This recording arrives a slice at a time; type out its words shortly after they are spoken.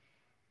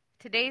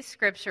Today's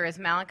scripture is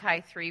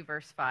Malachi 3,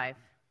 verse 5.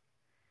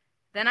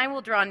 Then I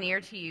will draw near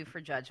to you for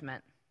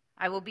judgment.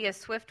 I will be a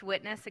swift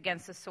witness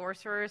against the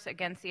sorcerers,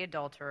 against the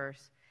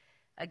adulterers,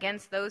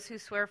 against those who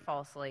swear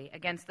falsely,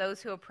 against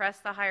those who oppress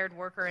the hired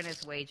worker in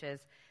his wages,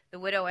 the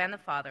widow and the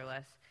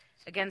fatherless,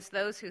 against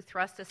those who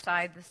thrust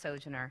aside the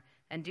sojourner,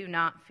 and do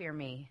not fear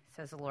me,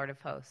 says the Lord of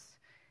hosts.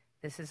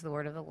 This is the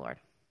word of the Lord.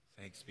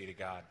 Thanks be to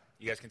God.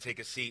 You guys can take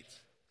a seat.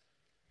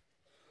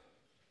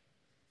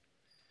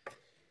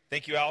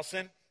 Thank you,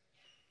 Allison.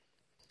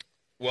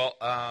 Well,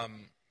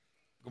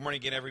 good morning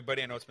again,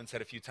 everybody. I know it's been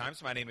said a few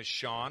times. My name is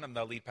Sean. I'm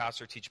the lead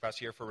pastor, teacher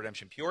pastor here for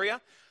Redemption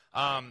Peoria.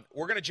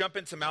 We're going to jump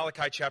into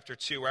Malachi chapter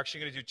 2. We're actually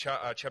going to do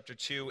chapter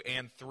 2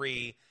 and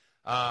 3.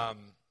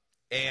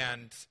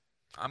 And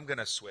I'm going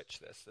to switch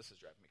this. This is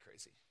driving me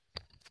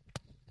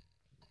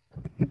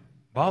crazy.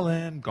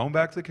 Ballin', going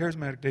back to the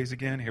charismatic days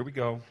again. Here we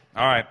go.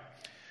 All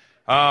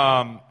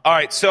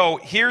right, so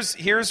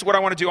here's what I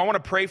want to do. I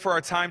want to pray for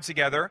our time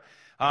together.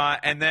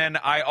 And then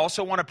I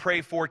also want to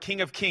pray for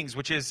King of Kings,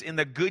 which is in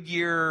the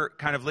Goodyear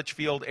kind of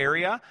Litchfield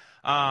area.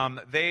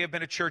 They have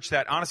been a church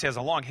that honestly has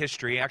a long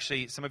history.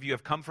 Actually, some of you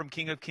have come from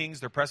King of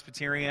Kings. They're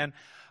Presbyterian.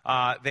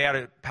 They had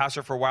a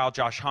pastor for a while,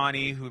 Josh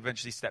Haney, who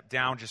eventually stepped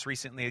down just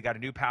recently. They got a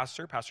new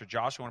pastor, Pastor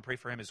Josh. I want to pray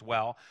for him as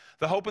well.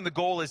 The hope and the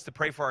goal is to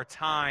pray for our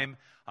time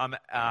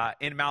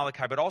in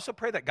Malachi, but also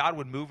pray that God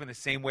would move in the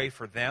same way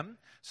for them.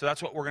 So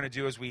that's what we're going to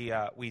do as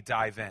we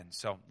dive in.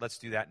 So let's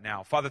do that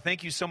now. Father,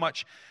 thank you so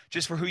much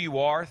just for who you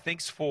are.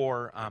 Thanks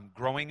for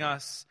growing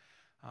us,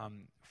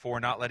 for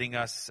not letting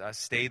us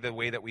stay the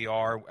way that we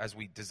are as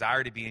we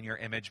desire to be in your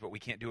image, but we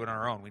can't do it on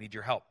our own. We need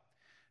your help.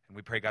 And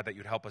we pray, God, that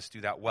you'd help us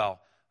do that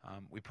well.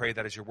 We pray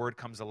that as your word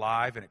comes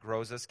alive and it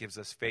grows us, gives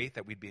us faith,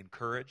 that we'd be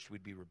encouraged,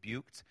 we'd be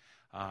rebuked.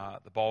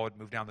 The ball would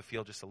move down the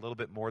field just a little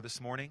bit more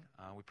this morning.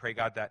 We pray,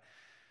 God, that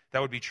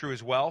would be true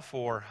as well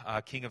for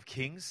King of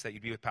Kings, that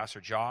you'd be with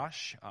Pastor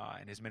Josh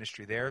and his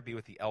ministry there, be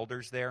with the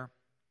elders there.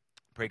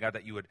 Pray, God,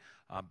 that you would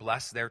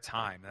bless their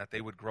time, that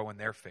they would grow in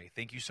their faith.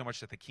 Thank you so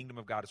much that the kingdom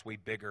of God is way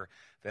bigger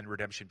than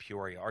Redemption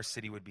Peoria. Our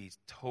city would be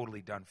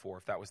totally done for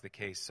if that was the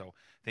case. So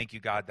thank you,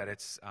 God, that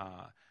it's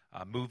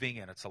moving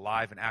and it's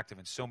alive and active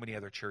in so many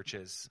other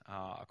churches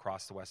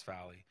across the West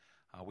Valley.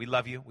 We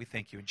love you. We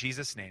thank you. In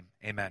Jesus' name,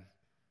 amen.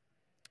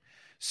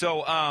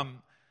 So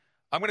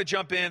I'm going to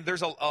jump in.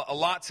 There's a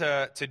lot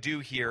to do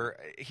here.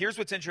 Here's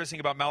what's interesting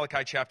about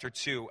Malachi chapter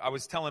 2. I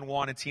was telling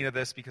Juan and Tina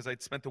this because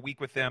I'd spent the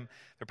week with them.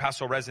 They're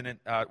pastoral resident.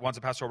 Juan's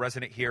a pastoral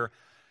resident here.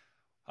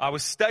 I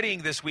was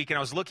studying this week and I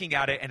was looking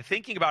at it and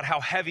thinking about how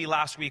heavy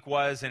last week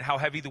was and how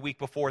heavy the week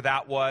before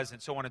that was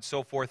and so on and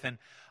so forth. And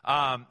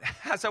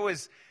as I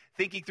was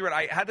thinking through it,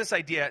 I had this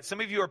idea.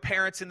 Some of you are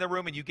parents in the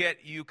room and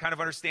you kind of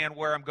understand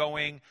where I'm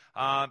going.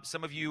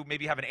 Some of you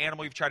maybe have an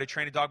animal, you've tried to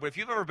train a dog. But if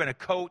you've ever been a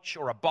coach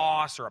or a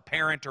boss or a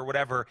parent or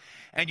whatever,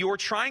 and you're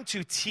trying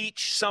to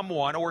teach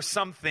someone or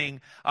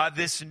something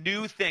this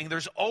new thing,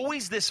 there's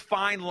always this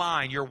fine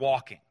line you're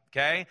walking.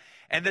 Okay?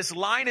 And this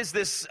line is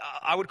this,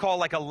 I would call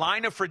like a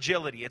line of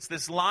fragility. It's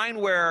this line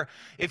where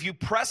if you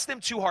press them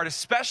too hard,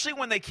 especially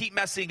when they keep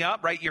messing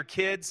up, right? Your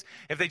kids,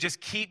 if they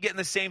just keep getting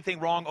the same thing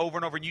wrong over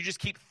and over, and you just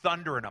keep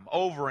thundering them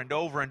over and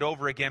over and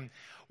over again,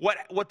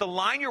 what the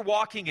line you're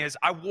walking is,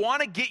 I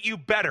want to get you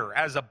better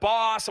as a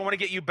boss. I want to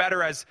get you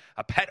better as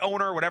a pet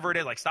owner, whatever it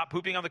is, like stop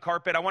pooping on the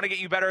carpet. I want to get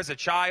you better as a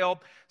child.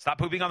 Stop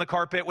pooping on the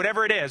carpet,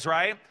 whatever it is,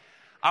 right?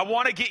 I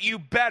want to get you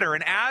better.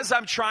 And as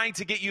I'm trying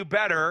to get you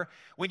better,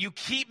 when you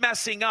keep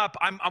messing up,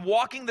 I'm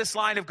walking this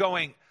line of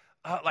going,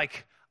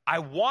 I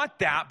want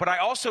that, but I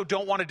also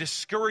don't want to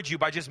discourage you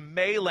by just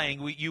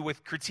meleeing you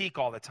with critique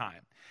all the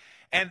time.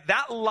 And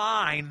that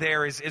line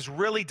there is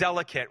really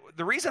delicate.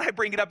 The reason I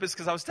bring it up is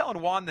because I was telling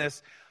Juan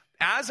this.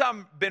 As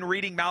I've been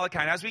reading Malachi,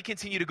 and as we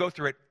continue to go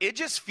through it, it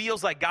just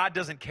feels like God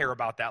doesn't care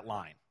about that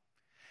line.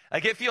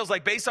 Like it feels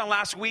like based on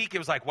last week, it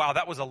was like, wow,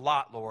 that was a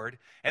lot, Lord.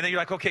 And then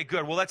you're like, okay,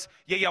 good. Well,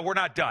 we're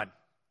not done.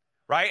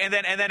 Right? And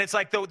then it's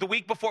like the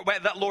week before,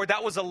 Lord,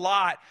 that was a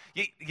lot.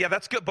 Yeah,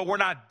 that's good, but we're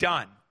not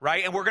done.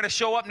 Right? And we're going to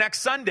show up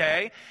next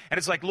Sunday. And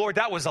it's like, Lord,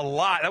 that was a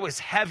lot. That was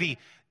heavy.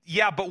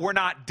 Yeah, but we're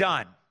not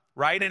done.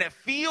 Right? And it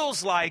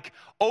feels like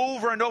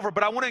over and over.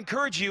 But I want to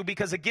encourage you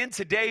because, again,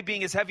 today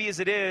being as heavy as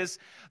it is,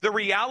 the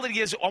reality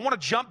is I want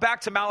to jump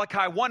back to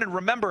Malachi 1 and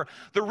remember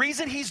the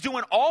reason he's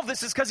doing all of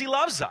this is because he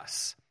loves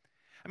us.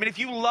 I mean, if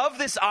you love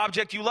this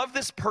object, you love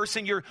this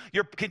person, you're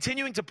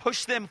continuing to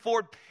push them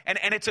forward, and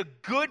it's a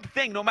good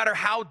thing no matter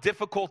how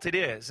difficult it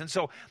is. And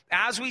so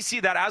as we see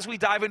that, as we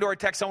dive into our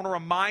text, I want to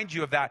remind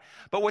you of that.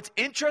 But what's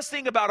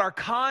interesting about our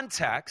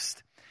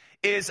context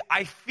is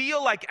I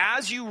feel like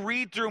as you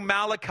read through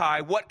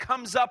Malachi, what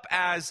comes up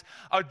as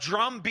a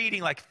drum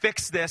beating, like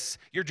fix this,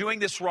 you're doing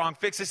this wrong,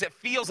 fix this, it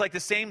feels like the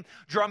same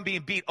drum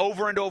being beat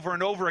over and over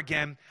and over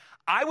again.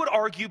 I would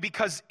argue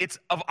because it's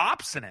of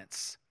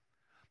obstinance.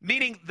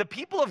 Meaning the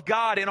people of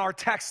God in our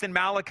text in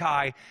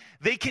Malachi,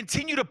 they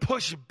continue to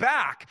push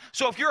back.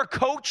 So if you're a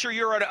coach or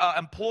you're an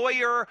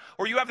employer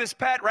or you have this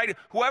pet, right?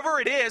 Whoever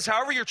it is,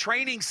 however you're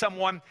training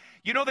someone,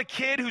 You know the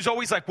kid who's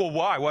always like, well,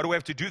 why? Why do I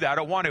have to do that? I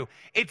don't want to.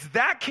 It's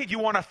that kid you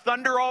want to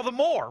thunder all the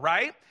more,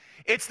 right?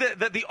 It's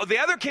the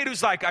other kid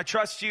who's like, I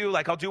trust you,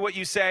 like I'll do what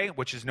you say,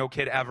 which is no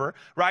kid ever,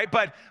 right?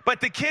 But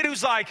the kid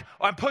who's like,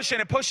 I'm pushing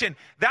and pushing,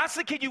 that's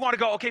the kid you want to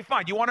go, okay,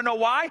 fine. You want to know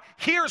why?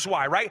 Here's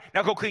why, right?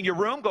 Now go clean your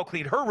room, go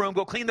clean her room,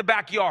 go clean the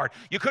backyard.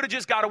 You could have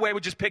just got away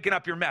with just picking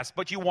up your mess,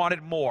 but you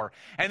wanted more.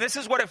 And this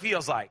is what it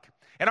feels like.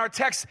 In our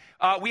text,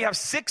 we have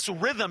 6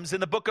 rhythms in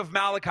the book of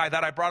Malachi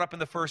that I brought up in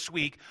the first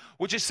week,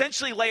 which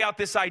essentially lay out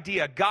this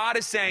idea. God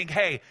is saying,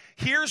 hey,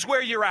 here's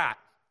where you're at.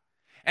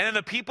 And then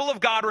the people of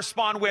God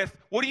respond with,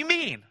 what do you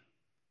mean?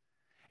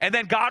 And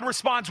then God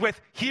responds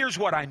with, here's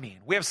what I mean.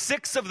 We have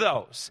 6 of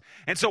those.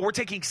 And so we're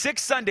taking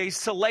 6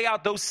 Sundays to lay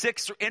out those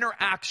 6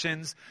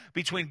 interactions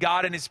between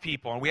God and his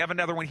people. And we have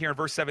another one here in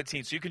verse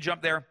 17. So you can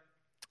jump there.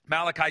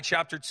 Malachi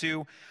chapter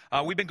 2.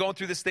 We've been going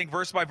through this thing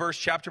verse by verse,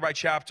 chapter by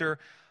chapter.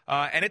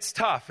 And it's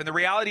tough. And the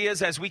reality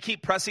is, as we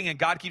keep pressing and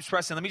God keeps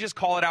pressing, let me just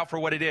call it out for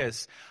what it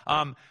is.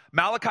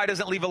 Malachi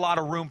doesn't leave a lot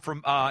of room for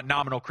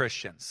nominal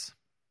Christians.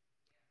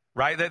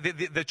 Right?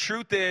 The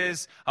truth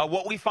is,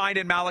 what we find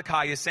in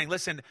Malachi is saying,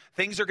 listen,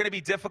 things are going to be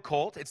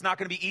difficult. It's not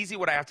going to be easy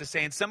what I have to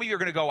say. And some of you are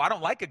going to go, I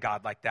don't like a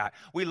God like that.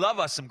 We love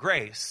us some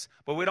grace,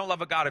 but we don't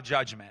love a God of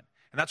judgment.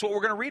 And that's what we're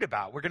going to read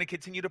about. We're going to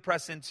continue to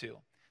press into.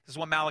 This is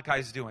what Malachi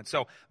is doing.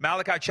 So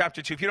Malachi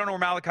chapter 2, if you don't know where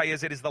Malachi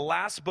is, it is the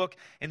last book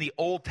in the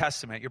Old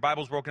Testament. Your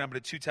Bible's broken up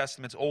into 2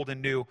 testaments, Old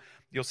and New.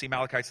 You'll see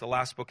Malachi is the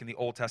last book in the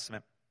Old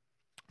Testament.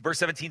 Verse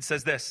 17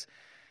 says this,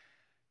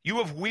 you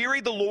have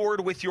wearied the Lord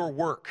with your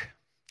work.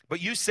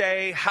 But you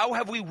say, how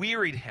have we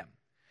wearied him?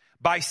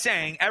 By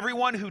saying,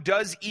 everyone who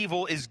does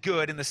evil is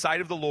good in the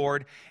sight of the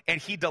Lord, and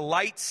he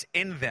delights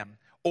in them.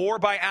 Or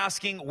by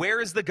asking,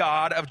 where is the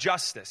God of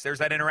justice? There's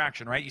that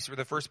interaction, right? You see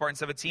the first part in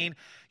 17.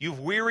 You've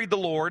wearied the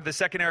Lord. The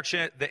second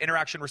interaction, the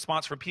interaction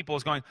response from people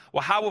is going,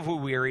 well, how have we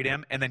wearied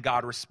him? And then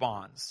God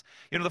responds.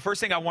 You know, the first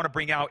thing I want to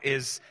bring out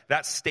is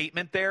that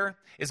statement there.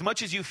 As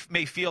much as you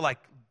may feel like,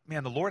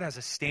 man, the Lord has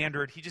a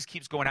standard. He just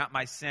keeps going at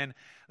my sin.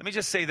 Let me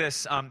just say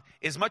this.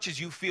 As much as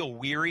you feel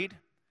wearied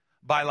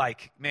by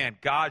like, man,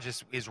 God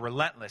just is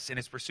relentless in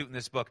his pursuit in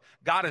this book,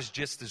 God is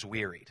just as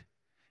wearied.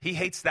 He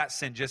hates that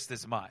sin just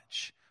as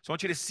much. So I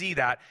want you to see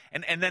that.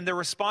 And then the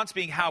response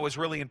being how is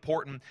really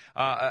important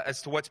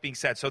as to what's being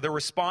said. So the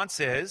response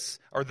is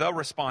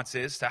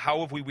to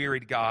how have we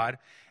wearied God?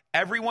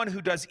 Everyone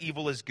who does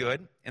evil is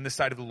good in the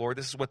sight of the Lord.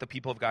 This is what the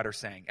people of God are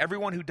saying.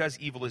 Everyone who does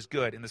evil is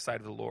good in the sight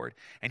of the Lord,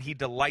 and he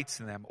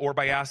delights in them. Or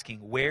by asking,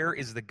 where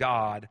is the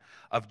God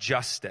of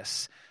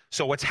justice?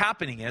 So what's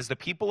happening is the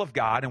people of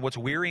God, and what's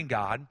wearying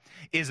God,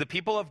 is the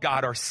people of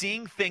God are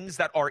seeing things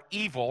that are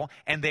evil,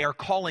 and they are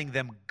calling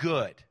them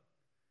good.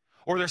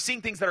 Or they're seeing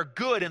things that are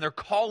good, and they're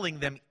calling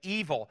them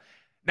evil.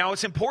 Now,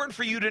 it's important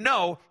for you to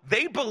know,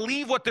 they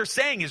believe what they're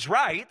saying is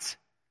right,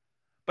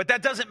 but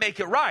that doesn't make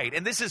it right.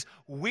 And this is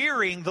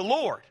wearying the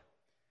Lord.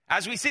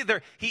 As we see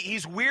there,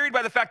 he's wearied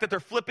by the fact that they're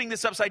flipping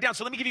this upside down.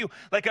 So let me give you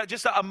like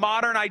just a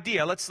modern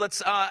idea. Let's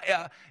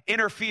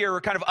interfere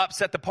or kind of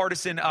upset the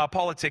partisan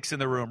politics in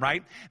the room,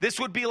 right? This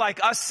would be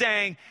like us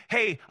saying,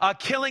 hey,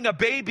 killing a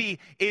baby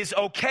is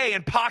okay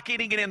and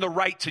pocketing it in the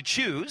right to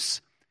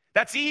choose.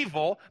 That's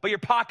evil, but you're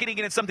pocketing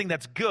it in something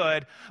that's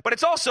good. But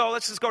it's also,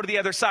 let's just go to the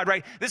other side,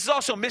 right? This is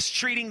also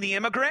mistreating the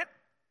immigrant.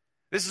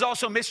 This is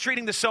also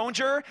mistreating the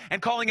sojourner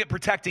and calling it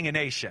protecting a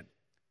nation,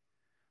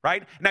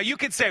 right? Now, you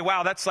could say,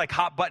 wow, that's like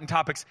hot button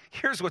topics.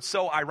 Here's what's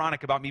so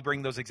ironic about me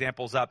bringing those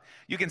examples up.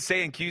 You can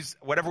say and accuse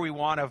whatever we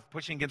want of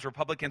pushing against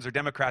Republicans or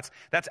Democrats.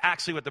 That's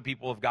actually what the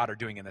people of God are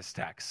doing in this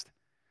text.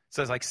 It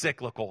says like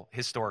cyclical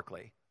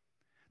historically.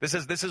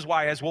 This is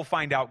why, as we'll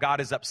find out, God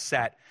is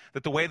upset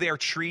that the way they are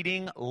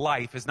treating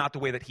life is not the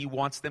way that he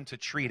wants them to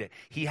treat it.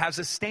 He has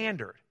a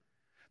standard.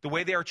 The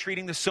way they are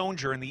treating the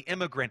sojourner and the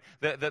immigrant,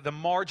 the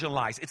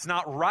marginalized, it's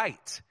not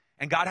right.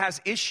 And God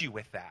has issue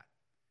with that.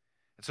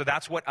 And so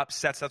that's what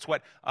upsets, that's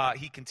what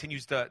he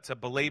continues to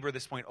belabor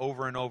this point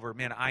over and over.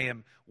 Man, I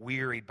am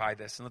wearied by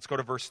this. And let's go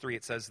to verse 3.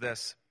 It says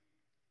this.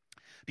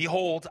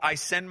 Behold, I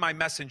send my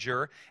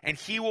messenger, and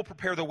he will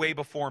prepare the way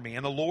before me.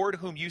 And the Lord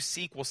whom you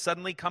seek will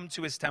suddenly come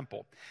to his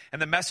temple.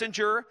 And the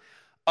messenger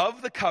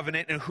of the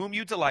covenant in whom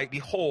you delight,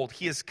 behold,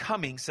 he is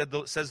coming,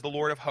 says the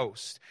Lord of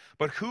hosts.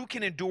 But who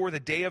can endure the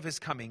day of his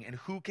coming, and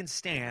who can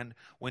stand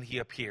when he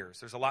appears?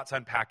 There's a lot to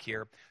unpack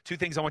here. 2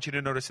 things I want you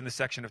to notice in this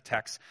section of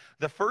text.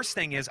 The first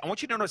thing is, I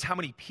want you to notice how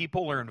many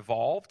people are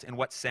involved in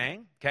what's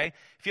saying, okay? It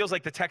feels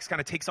like the text kind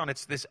of takes on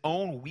this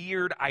own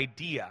weird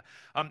idea.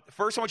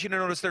 First, I want you to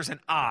notice there's an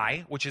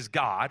I, which is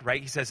God,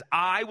 right? He says,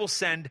 I will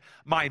send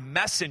my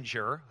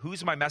messenger.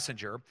 Who's my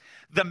messenger?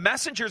 The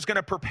messenger is going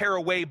to prepare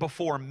a way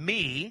before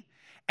me,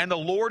 and the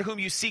Lord whom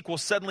you seek will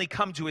suddenly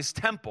come to his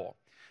temple.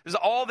 There's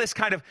all this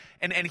kind of,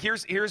 and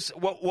here's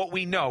what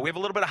we know. We have a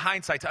little bit of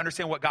hindsight to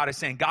understand what God is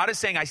saying. God is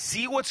saying, I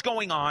see what's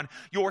going on.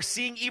 You're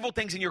seeing evil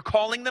things and you're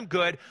calling them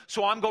good,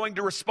 so I'm going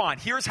to respond.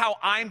 Here's how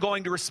I'm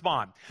going to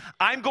respond.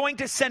 I'm going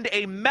to send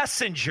a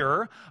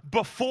messenger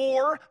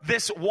before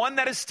this one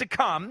that is to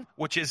come,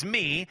 which is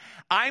me.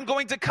 I'm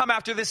going to come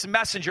after this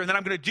messenger, and then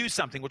I'm going to do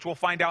something, which we'll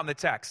find out in the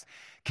text.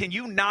 Can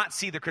you not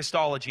see the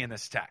Christology in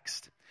this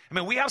text? I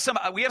mean, we have some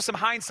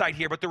hindsight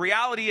here, but the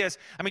reality is,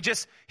 I mean,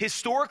 just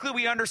historically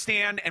we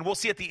understand, and we'll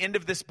see at the end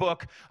of this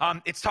book,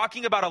 it's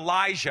talking about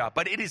Elijah,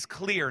 but it is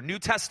clear, New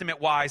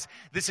Testament-wise,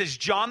 this is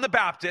John the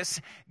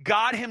Baptist.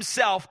 God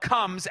himself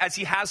comes as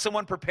he has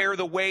someone prepare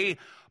the way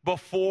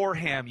before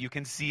him. You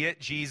can see it,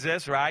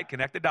 Jesus, right?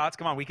 Connect the dots.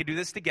 Come on, we can do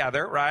this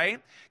together,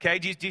 right? Okay,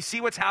 do you see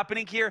what's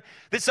happening here?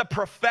 This is a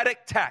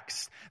prophetic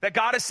text that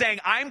God is saying,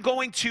 I'm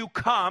going to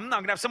come. I'm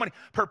going to have someone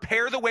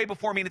prepare the way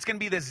before me, and it's going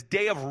to be this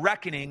day of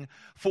reckoning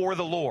for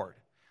the Lord.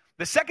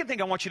 The second thing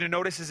I want you to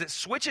notice is it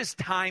switches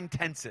time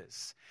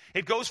tenses.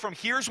 It goes from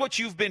here's what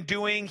you've been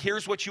doing,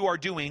 here's what you are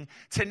doing,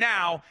 to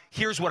now,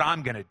 here's what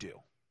I'm going to do.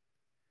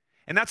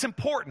 And that's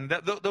important.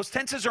 Those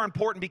tenses are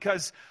important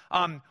because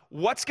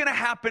what's going to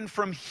happen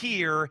from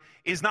here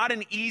is not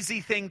an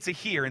easy thing to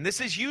hear. And this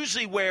is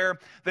usually where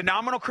the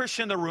nominal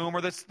Christian in the room,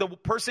 or the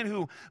person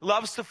who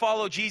loves to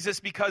follow Jesus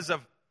because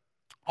of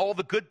all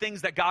the good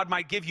things that God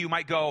might give you,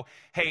 might go,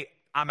 hey,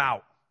 I'm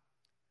out.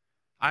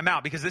 I'm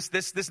out, because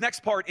this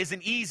next part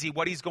isn't easy,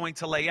 what he's going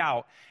to lay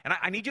out. And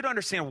I need you to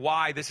understand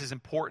why this is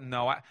important,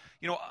 though.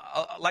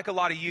 Like a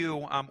lot of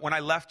you, when I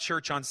left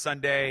church on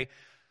Sunday,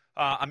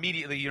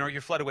 immediately, you're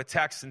flooded with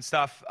texts and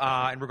stuff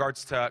in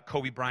regards to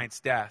Kobe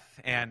Bryant's death,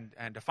 and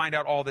to find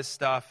out all this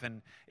stuff,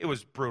 and it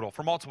was brutal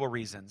for multiple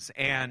reasons.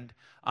 And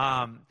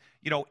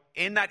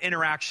in that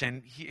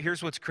interaction,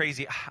 here's what's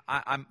crazy.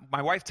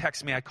 My wife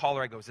texts me. I call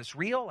her. I go, "Is this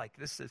real? Like,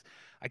 this is,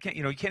 I can't.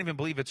 You can't even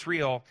believe it's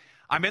real."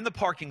 I'm in the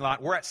parking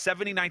lot. We're at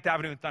 79th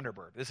Avenue in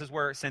Thunderbird. This is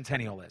where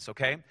Centennial is.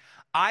 Okay,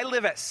 I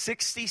live at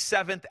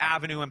 67th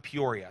Avenue in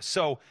Peoria,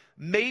 so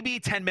maybe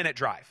 10-minute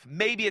drive,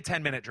 maybe a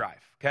 10-minute drive.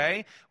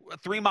 Okay,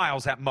 3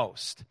 miles at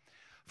most.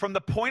 From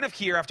the point of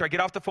here, after I get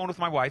off the phone with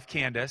my wife,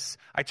 Candace,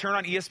 I turn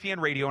on ESPN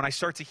radio and I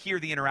start to hear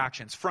the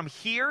interactions. From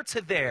here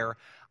to there,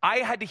 I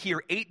had to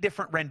hear 8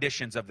 different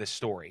renditions of this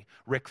story.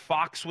 Rick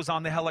Fox was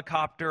on the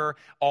helicopter.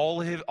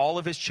 All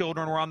of his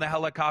children were on the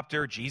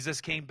helicopter. Jesus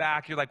came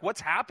back. You're like,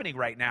 what's happening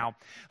right now?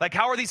 Like,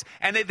 how are these?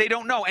 And they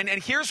don't know. And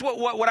here's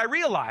what I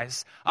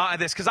realized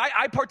this, because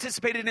I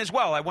participated in as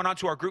well. I went on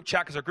to our group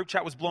chat because our group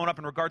chat was blown up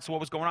in regards to what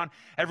was going on.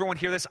 Everyone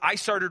hear this? I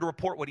started to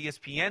report what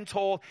ESPN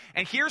told.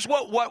 And here's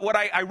what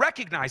I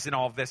recognized in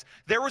all of this.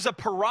 There was a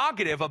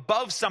prerogative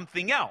above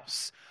something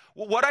else.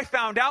 What I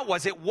found out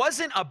was it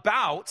wasn't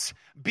about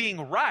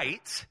being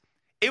right.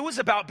 It was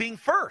about being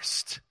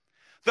first.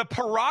 The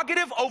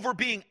prerogative over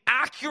being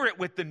accurate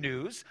with the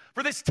news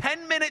for this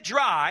 10-minute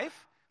drive,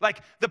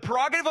 like the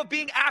prerogative of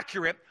being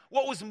accurate,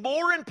 what was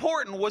more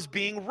important was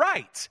being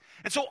right.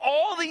 And so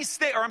all these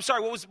things,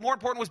 what was more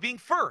important was being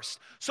first.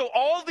 So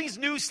all these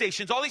news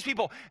stations, all these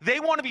people, they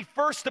want to be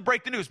first to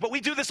break the news. But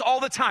we do this all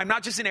the time,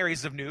 not just in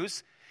areas of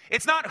news.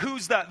 It's not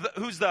who's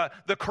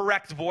the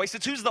correct voice.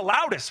 It's who's the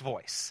loudest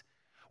voice.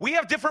 We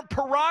have different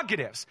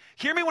prerogatives.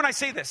 Hear me when I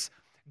say this.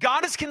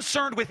 God is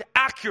concerned with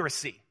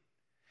accuracy.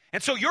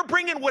 And so you're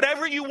bringing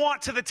whatever you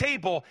want to the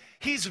table.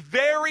 He's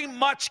very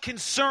much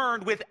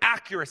concerned with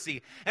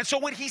accuracy. And so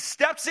when he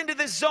steps into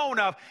this zone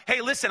of, hey,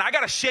 listen, I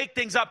got to shake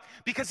things up,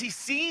 because he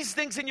sees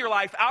things in your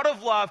life out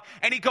of love,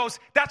 and he goes,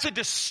 that's a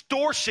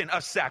distortion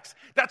of sex.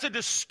 That's a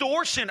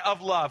distortion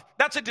of love.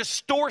 That's a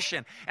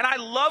distortion. And I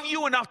love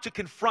you enough to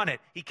confront it.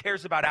 He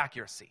cares about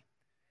accuracy.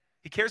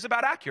 He cares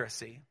about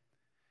accuracy.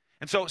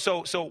 And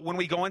so when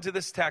we go into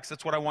this text,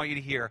 that's what I want you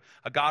to hear.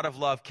 A God of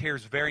love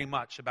cares very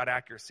much about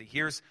accuracy.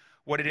 Here's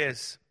what it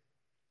is.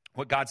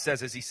 What God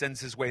says as he sends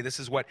his way. This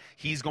is what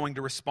he's going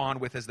to respond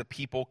with as the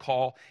people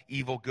call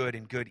evil good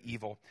and good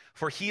evil.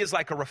 For he is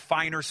like a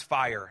refiner's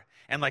fire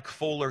and like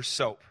fuller's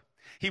soap.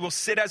 He will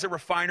sit as a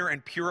refiner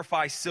and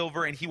purify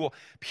silver, and he will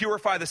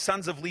purify the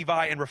sons of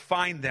Levi and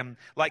refine them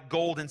like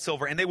gold and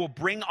silver. And they will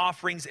bring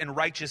offerings in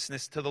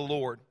righteousness to the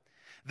Lord.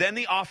 Then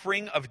the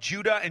offering of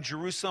Judah and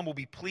Jerusalem will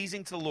be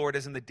pleasing to the Lord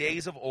as in the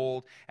days of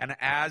old and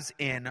as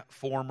in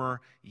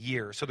former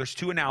years. So there's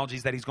 2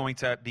 analogies that he's going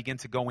to begin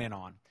to go in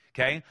on.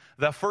 Okay?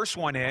 The first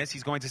one is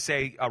he's going to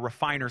say a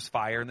refiner's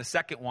fire, and the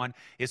second one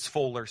is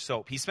fuller's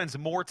soap. He spends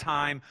more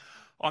time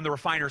on the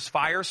refiner's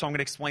fire, so I'm going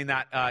to explain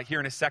that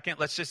here in a second.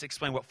 Let's just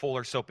explain what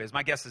fuller's soap is.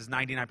 My guess is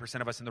 99%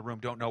 of us in the room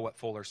don't know what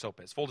fuller's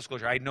soap is. Full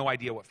disclosure, I had no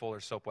idea what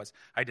fuller's soap was.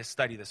 I had to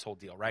study this whole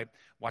deal, right?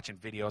 Watching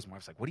videos, my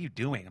wife's like, what are you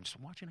doing? I'm just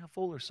watching how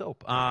fuller's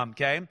soap,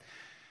 okay?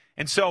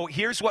 And so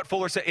here's what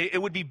fuller's soap,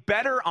 it would be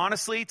better,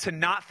 honestly, to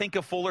not think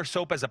of fuller's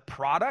soap as a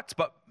product,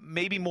 but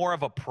maybe more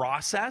of a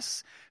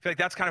process. I feel like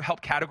that's kind of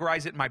helped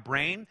categorize it in my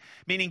brain,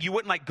 meaning you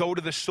wouldn't like go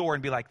to the store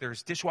and be like,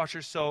 there's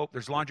dishwasher soap,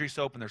 there's laundry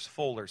soap, and there's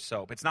fuller's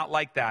soap. It's not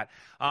like that.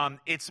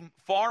 It's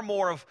far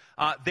more of,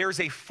 there's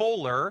a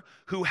fuller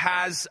who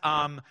has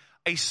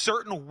a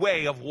certain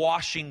way of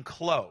washing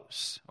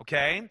clothes,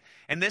 okay?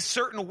 And this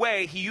certain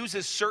way, he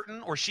uses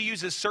certain, or she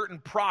uses certain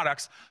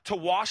products to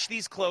wash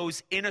these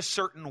clothes in a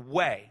certain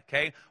way,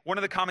 okay? One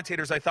of the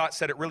commentators I thought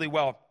said it really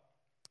well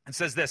and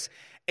says this: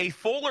 a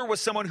fuller was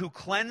someone who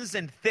cleansed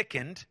and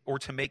thickened, or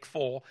to make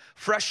full,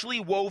 freshly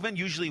woven,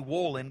 usually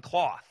woolen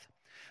cloth.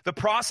 The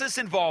process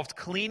involved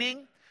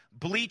cleaning,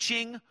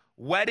 bleaching,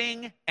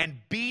 wetting, and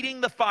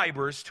beating the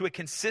fibers to a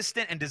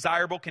consistent and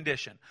desirable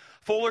condition.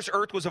 Fuller's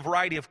earth was a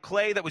variety of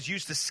clay that was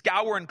used to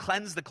scour and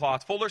cleanse the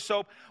cloth. Fuller's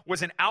soap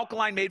was an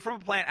alkaline made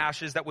from plant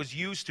ashes that was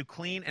used to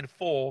clean and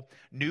full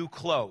new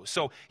clothes.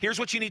 So here's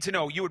what you need to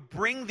know. You would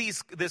bring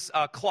this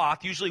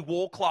cloth, usually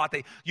wool cloth,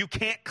 that you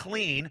can't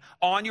clean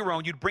on your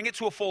own. You'd bring it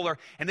to a fuller,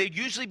 and they'd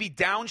usually be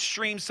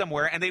downstream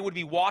somewhere, and they would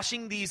be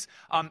washing these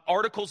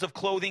articles of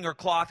clothing or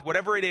cloth,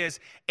 whatever it is,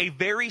 a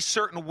very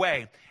certain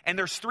way. And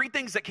there's three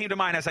things that came to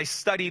mind as I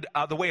studied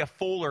the way a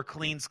fuller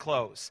cleans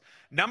clothes.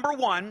 Number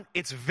one,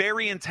 it's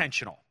very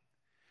intentional.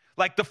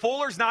 Like the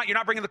fuller's you're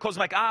not bringing the clothes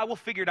like, we'll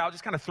figure it out,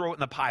 just kind of throw it in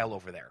the pile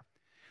over there.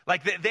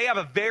 Like they have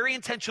a very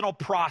intentional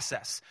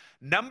process.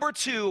 Number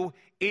two,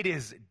 it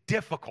is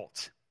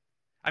difficult.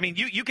 I mean,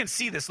 you can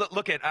see this.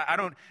 Look at,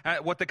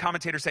 what the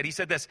commentator said. He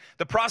said this: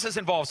 the process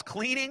involves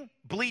cleaning,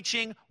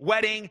 bleaching,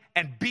 wetting,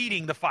 and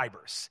beating the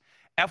fibers.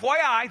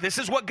 FYI, this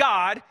is what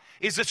God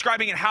is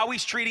describing and how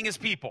he's treating his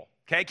people.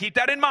 Okay, keep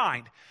that in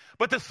mind.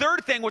 But the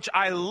third thing, which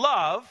I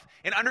love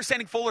in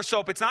understanding Fuller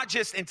soap, it's not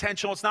just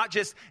intentional, it's not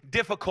just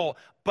difficult,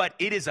 but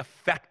it is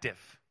effective.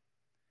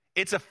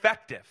 It's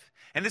effective.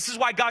 And this is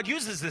why God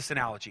uses this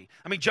analogy.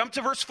 I mean, jump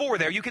to verse 4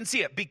 there. You can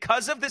see it.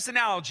 Because of this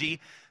analogy,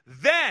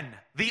 then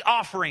the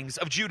offerings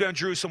of Judah and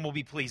Jerusalem will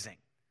be pleasing.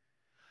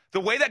 The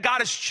way that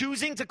God is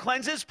choosing to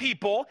cleanse his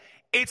people,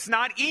 it's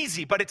not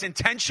easy, but it's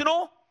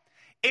intentional.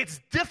 It's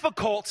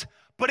difficult,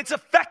 but it's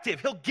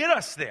effective. He'll get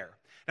us there.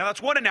 Now,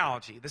 that's one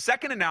analogy. The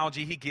second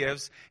analogy he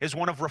gives is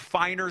one of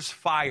refiner's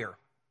fire.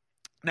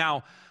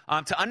 Now,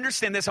 to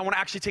understand this, I want to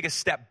actually take a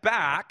step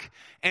back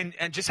and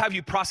just have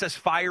you process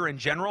fire in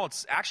general.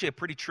 It's actually a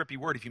pretty trippy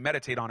word if you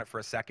meditate on it for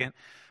a second.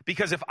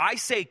 Because if I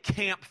say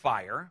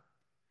campfire,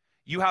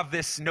 you have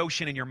this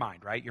notion in your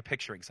mind, right? You're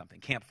picturing something,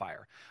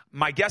 campfire.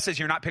 My guess is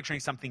you're not picturing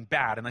something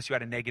bad unless you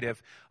had a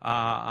negative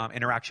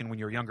interaction when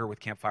you were younger with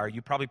campfire.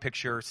 You probably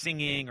picture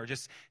singing or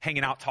just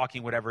hanging out,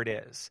 talking, whatever it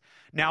is.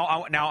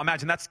 Now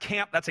imagine that's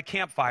a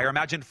campfire.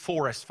 Imagine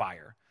forest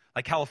fire.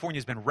 Like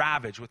California's been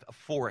ravaged with a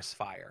forest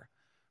fire,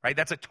 right?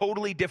 That's a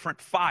totally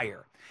different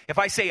fire. If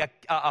I say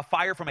a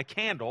fire from a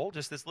candle,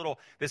 just this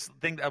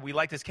thing that we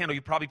like, this candle,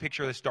 you probably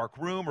picture this dark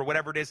room or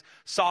whatever it is,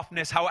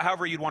 softness,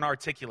 however you'd want to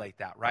articulate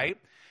that, right?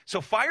 So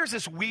fire is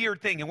this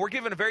weird thing, and we're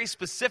given a very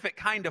specific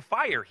kind of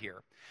fire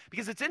here.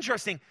 Because it's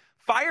interesting,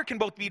 fire can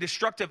both be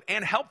destructive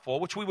and helpful,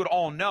 which we would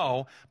all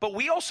know, but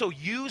we also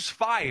use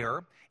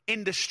fire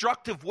in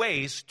destructive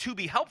ways to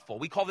be helpful.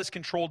 We call this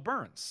controlled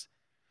burns.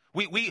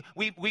 We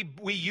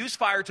use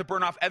fire to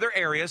burn off other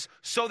areas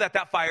so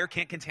that fire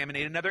can't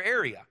contaminate another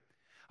area.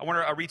 I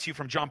want to read to you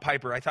from John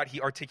Piper. I thought he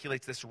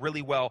articulates this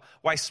really well,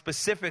 why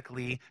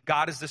specifically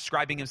God is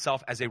describing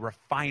himself as a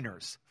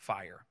refiner's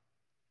fire.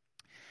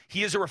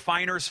 He is a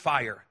refiner's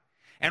fire.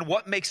 And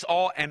that makes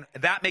all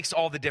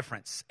the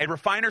difference. A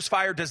refiner's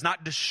fire does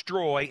not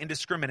destroy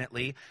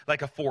indiscriminately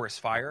like a forest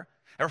fire.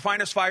 A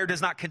refiner's fire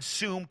does not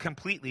consume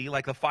completely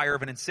like the fire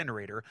of an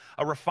incinerator.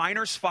 A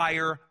refiner's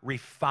fire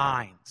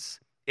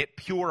refines. It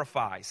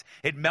purifies.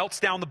 It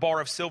melts down the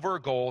bar of silver or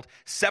gold,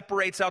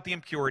 separates out the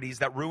impurities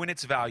that ruin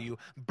its value,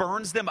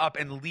 burns them up,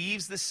 and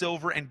leaves the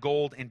silver and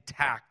gold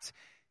intact.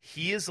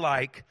 He is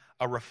like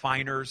a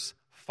refiner's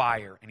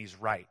fire, and he's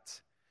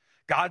right.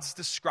 God's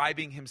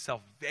describing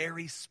himself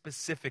very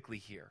specifically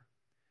here.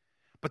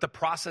 But the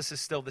process is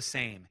still the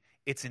same.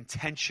 It's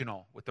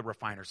intentional with the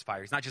refiner's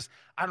fire. He's not just,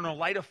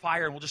 light a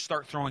fire and we'll just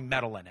start throwing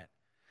metal in it.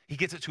 He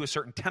gets it to a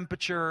certain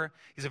temperature.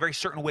 He's a very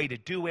certain way to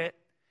do it.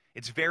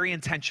 It's very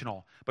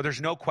intentional, but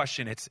there's no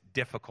question it's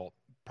difficult.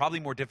 Probably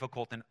more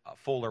difficult than a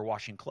fuller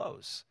washing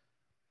clothes.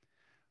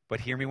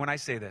 But hear me when I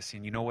say this,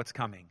 and you know what's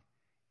coming.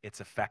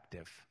 It's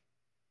effective.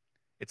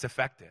 It's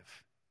effective.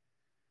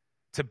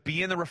 To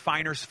be in the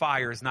refiner's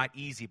fire is not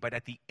easy, but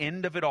at the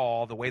end of it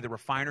all, the way the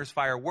refiner's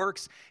fire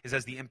works is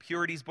as the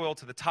impurities boil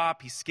to the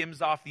top, he skims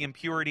off the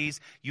impurities.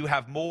 You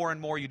have more and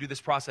more. You do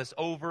this process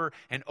over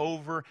and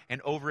over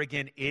and over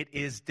again. It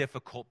is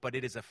difficult, but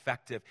it is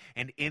effective.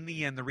 And in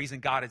the end, the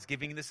reason God is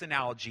giving this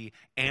analogy,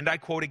 and I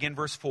quote again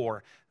verse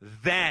 4,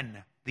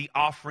 then the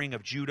offering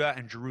of Judah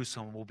and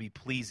Jerusalem will be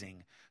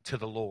pleasing to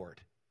the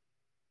Lord.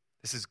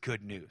 This is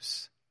good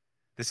news.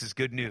 This is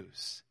good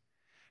news.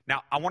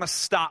 Now, I want to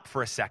stop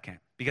for a second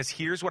because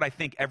here's what I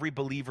think every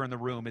believer in the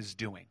room is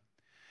doing.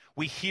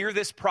 We hear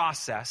this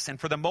process, and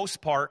for the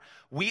most part,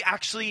 we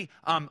actually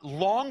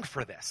long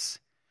for this.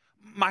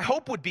 My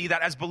hope would be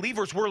that as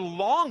believers, we're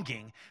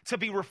longing to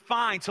be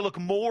refined, to look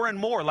more and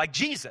more like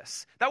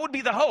Jesus. That would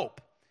be the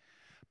hope.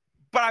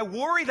 But I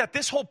worry that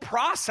this whole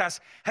process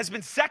has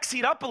been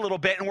sexied up a little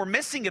bit, and we're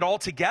missing it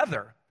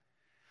altogether.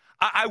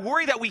 I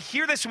worry that we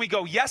hear this and we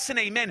go, yes and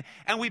amen,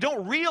 and we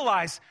don't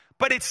realize,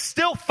 but it's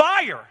still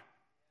fire.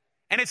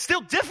 And it's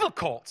still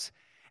difficult.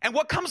 And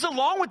what comes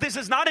along with this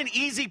is not an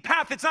easy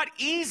path. It's not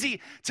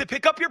easy to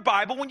pick up your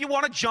Bible when you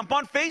want to jump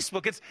on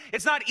Facebook.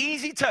 It's not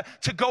easy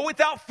to go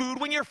without food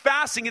when you're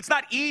fasting. It's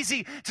not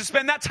easy to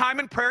spend that time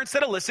in prayer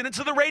instead of listening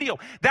to the radio.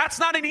 That's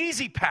not an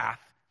easy path.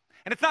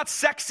 And it's not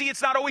sexy.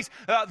 It's not always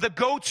the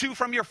go-to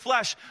from your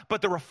flesh.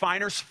 But the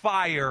refiner's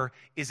fire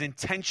is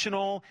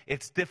intentional.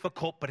 It's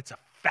difficult, but it's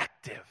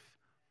effective.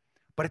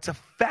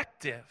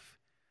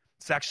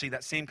 It's actually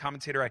that same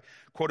commentator I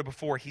quoted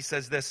before. He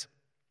says this.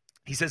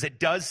 He says, it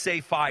does say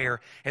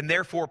fire, and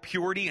therefore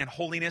purity and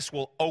holiness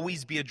will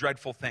always be a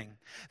dreadful thing.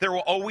 There will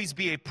always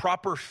be a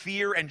proper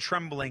fear and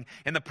trembling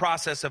in the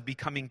process of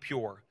becoming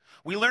pure.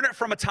 We learn it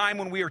from a time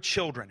when we are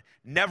children.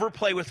 Never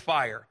play with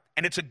fire,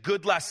 and it's a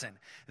good lesson.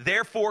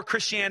 Therefore,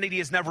 Christianity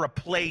is never a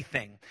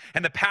plaything,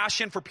 and the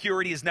passion for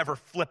purity is never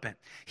flippant.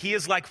 He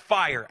is like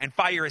fire, and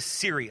fire is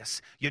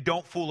serious. You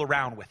don't fool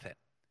around with it.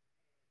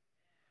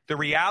 The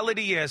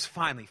reality is,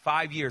 finally,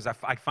 5 years,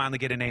 I finally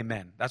get an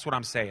amen. That's what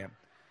I'm saying.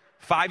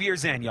 5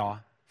 years in, y'all.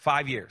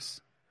 5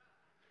 years.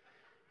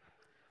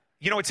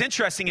 You know, it's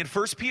interesting. In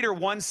 1 Peter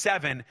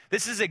 1:7,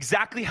 this is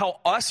exactly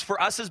how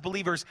for us as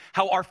believers,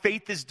 how our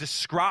faith is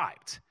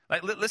described.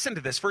 Like, listen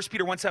to this, 1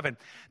 Peter 1:7.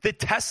 The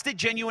tested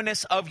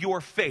genuineness of your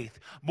faith,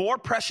 more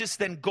precious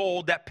than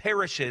gold that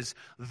perishes,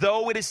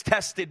 though it is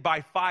tested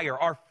by fire.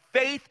 Our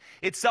faith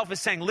itself is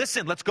saying,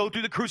 listen, let's go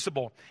through the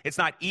crucible. It's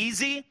not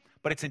easy,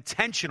 but it's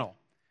intentional.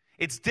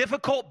 It's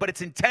difficult, but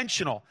it's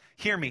intentional.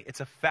 Hear me,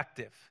 it's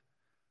effective.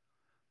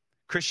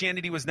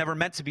 Christianity was never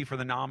meant to be for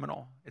the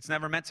nominal. It's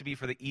never meant to be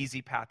for the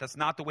easy path. That's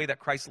not the way that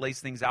Christ lays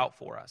things out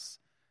for us.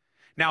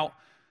 Now,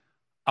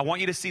 I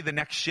want you to see the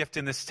next shift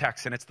in this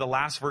text, and it's the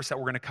last verse that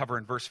we're going to cover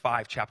in verse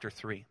 5, chapter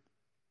 3.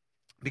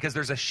 Because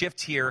there's a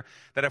shift here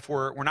that if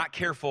we're not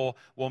careful,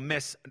 we'll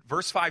miss.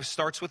 Verse 5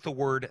 starts with the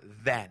word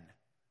then.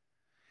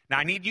 Now,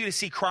 I need you to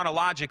see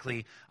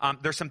chronologically,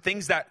 there's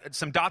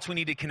some dots we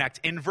need to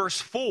connect. In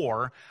verse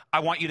 4,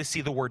 I want you to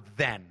see the word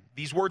then.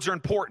 These words are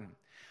important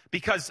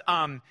because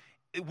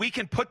we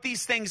can put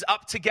these things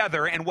up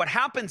together, and what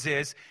happens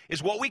is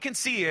what we can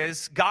see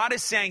is God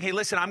is saying, hey,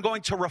 listen, I'm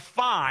going to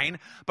refine,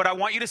 but I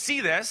want you to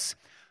see this.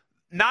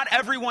 Not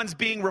everyone's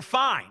being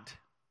refined.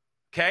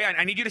 Okay,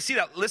 I need you to see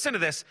that. Listen to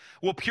this.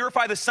 We'll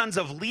purify the sons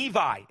of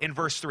Levi in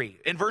verse 3.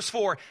 In verse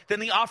 4, then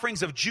the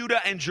offerings of Judah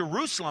and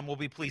Jerusalem will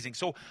be pleasing.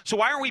 So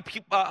why aren't we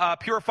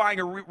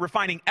purifying or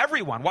refining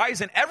everyone? Why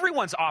isn't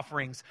everyone's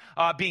offerings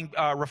being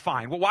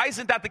refined? Well, why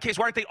isn't that the case?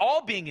 Why aren't they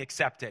all being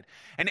accepted?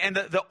 And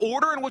the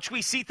order in which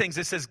we see things,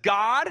 it says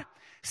God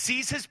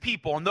sees his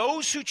people, and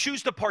those who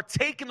choose to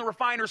partake in the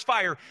refiner's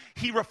fire,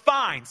 he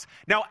refines.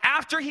 Now,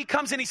 after he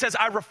comes in, he says,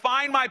 I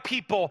refine my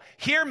people.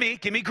 Hear me,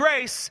 give me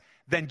grace.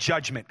 Then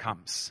judgment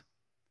comes.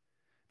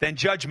 Then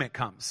judgment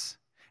comes.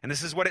 And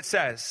this is what it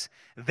says.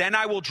 Then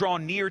I will draw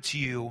near to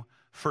you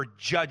for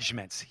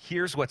judgments.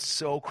 Here's what's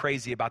so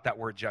crazy about that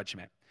word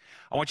judgment.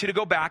 I want you to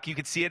go back. You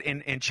can see it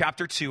in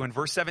chapter 2 in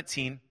verse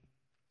 17.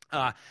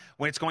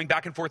 When it's going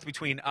back and forth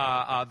between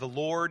the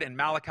Lord and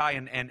Malachi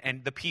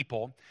and the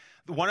people.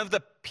 One of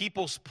the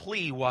people's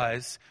plea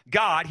was,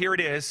 God, here it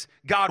is,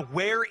 God,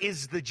 where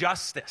is the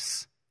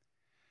justice?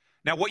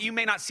 Now, what you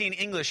may not see in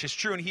English is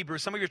true in Hebrew.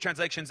 Some of your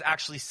translations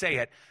actually say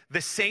it.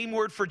 The same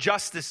word for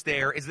justice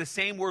there is the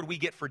same word we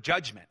get for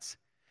judgments.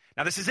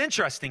 Now, this is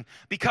interesting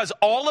because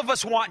all of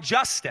us want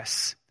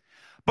justice,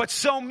 but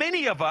so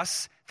many of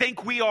us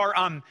think we are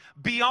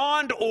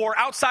beyond or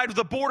outside of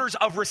the borders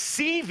of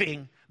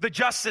receiving the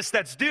justice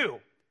that's due,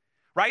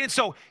 right? And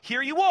so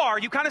here you are,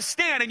 you kind of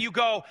stand and you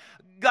go,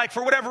 like,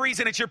 for whatever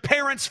reason, it's your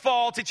parents'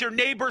 fault, it's your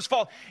neighbor's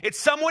fault, it's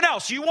someone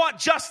else. You want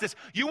justice.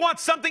 You want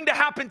something to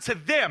happen to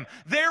them.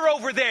 They're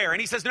over there. And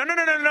he says,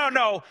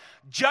 no.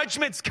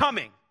 Judgment's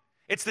coming.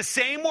 It's the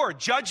same word.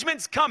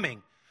 Judgment's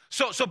coming.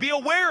 So be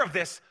aware of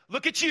this.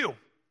 Look at you.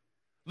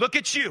 Look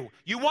at you.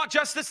 You want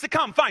justice to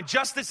come. Fine.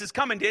 Justice is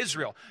coming to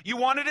Israel. You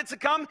wanted it to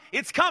come.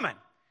 It's coming.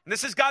 And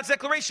this is God's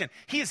declaration.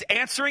 He is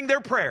answering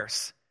their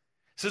prayers.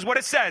 This is what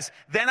it says.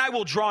 Then I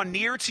will draw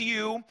near to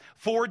you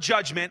for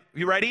judgment.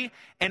 You ready?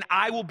 And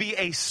I will be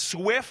a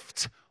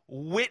swift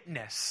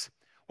witness.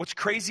 What's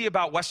crazy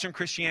about Western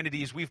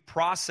Christianity is we've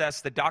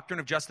processed the doctrine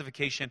of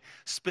justification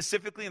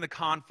specifically in the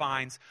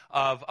confines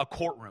of a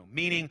courtroom.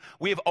 Meaning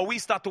we have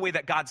always thought the way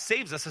that God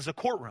saves us is a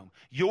courtroom.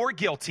 You're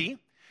guilty.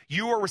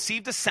 You are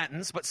received a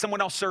sentence, but someone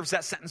else serves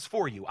that sentence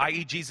for you,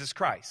 i.e. Jesus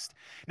Christ.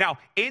 Now,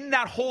 in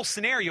that whole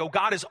scenario,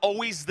 God is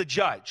always the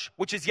judge,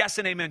 which is yes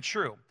and amen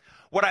true.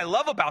 What I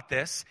love about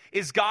this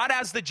is God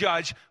as the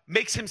judge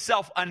makes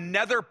himself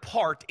another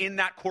part in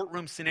that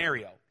courtroom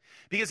scenario.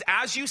 Because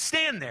as you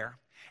stand there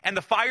and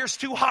the fire's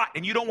too hot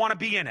and you don't want to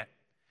be in it,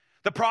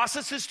 the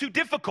process is too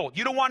difficult,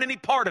 you don't want any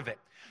part of it.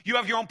 You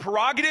have your own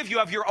prerogative, you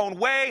have your own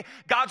way.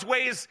 God's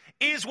way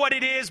is what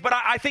it is, but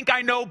I think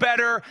I know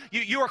better.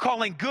 You are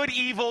calling good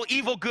evil,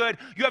 evil good.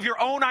 You have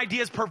your own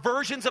ideas,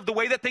 perversions of the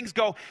way that things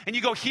go. And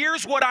you go,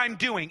 here's what I'm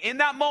doing. In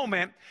that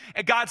moment,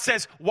 and God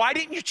says, why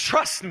didn't you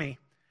trust me?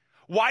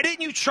 Why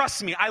didn't you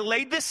trust me? I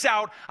laid this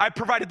out. I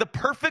provided the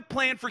perfect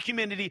plan for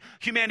humanity.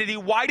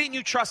 Why didn't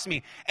you trust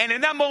me? And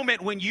in that moment,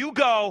 when you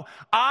go,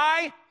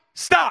 I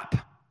stop,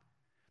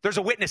 there's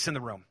a witness in the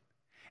room.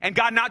 And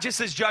God, not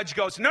just as judge,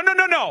 goes,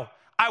 no.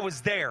 I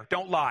was there.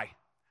 Don't lie.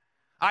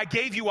 I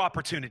gave you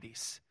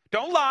opportunities.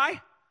 Don't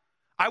lie.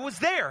 I was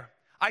there.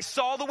 I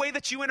saw the way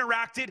that you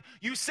interacted.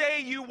 You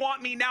say you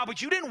want me now,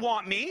 but you didn't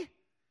want me.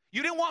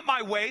 You didn't want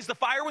my ways. The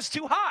fire was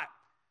too hot.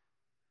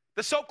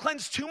 The soap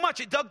cleansed too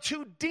much. It dug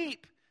too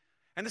deep.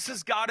 And this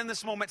is God in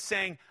this moment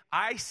saying,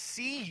 I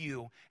see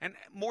you. And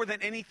more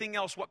than anything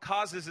else, what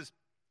causes is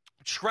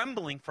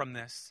trembling from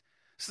this.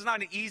 This is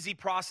not an easy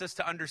process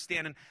to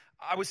understand. And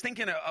I was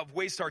thinking of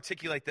ways to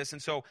articulate this.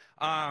 And so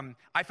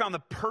I found the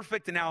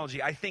perfect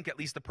analogy, I think at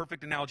least the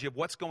perfect analogy of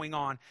what's going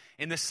on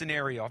in this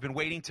scenario. I've been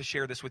waiting to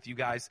share this with you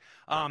guys.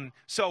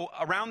 So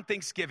around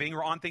Thanksgiving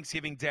or on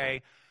Thanksgiving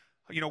Day,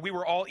 we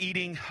were all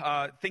eating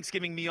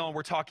Thanksgiving meal, and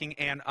we're talking,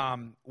 and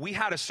we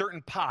had a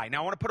certain pie.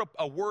 Now, I want to put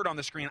a word on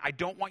the screen. I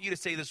don't want you to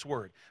say this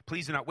word.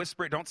 Please do not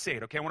whisper it. Don't say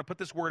it, okay? I want to put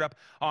this word up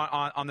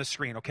on the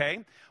screen,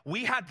 okay?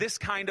 We had this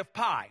kind of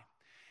pie.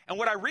 And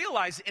what I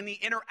realized in the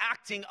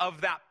interacting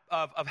of that,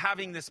 of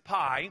having this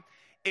pie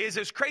is it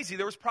was crazy.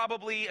 There was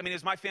probably, it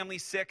was my family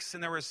 6,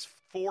 and there was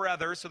 4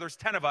 others, so there's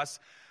 10 of us.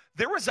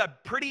 There was a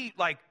pretty,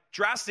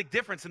 drastic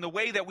difference in the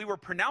way that we were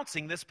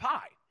pronouncing this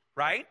pie,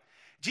 right?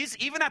 Jesus,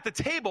 even at the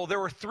table, there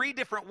were 3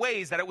 different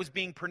ways that it was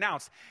being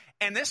pronounced.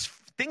 And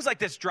things like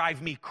this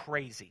drive me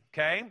crazy,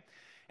 okay?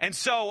 And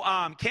so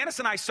Candace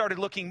and I started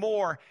looking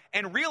more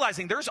and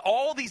realizing there's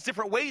all these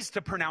different ways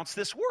to pronounce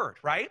this word,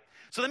 right?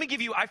 So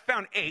I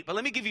found 8, but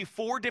let me give you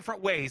 4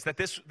 different ways that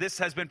this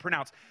has been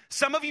pronounced.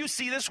 Some of you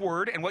see this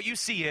word, and what you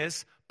see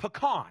is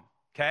pecan,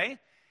 okay?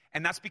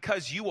 And that's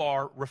because you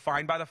are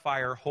refined by the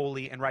fire,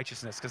 holy, and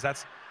righteousness, because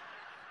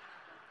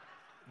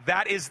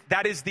that is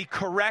the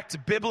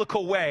correct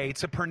biblical way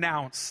to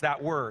pronounce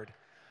that word.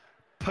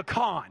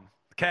 Pecan,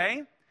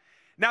 okay?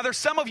 Now, there's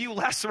some of you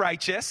less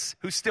righteous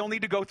who still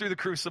need to go through the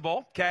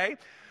crucible, okay,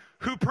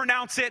 who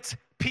pronounce it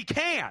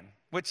pecan,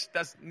 which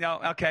does, no,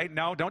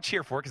 don't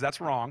cheer for it because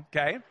that's wrong,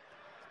 okay?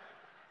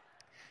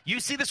 You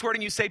see this word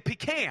and you say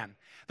pecan.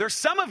 There's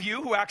some of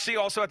you who actually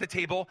also at the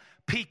table,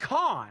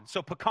 pecan.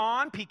 So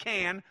pecan,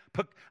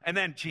 and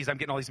then, I'm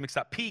getting all these mixed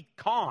up.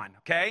 Pecan,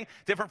 okay?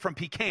 Different from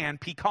pecan.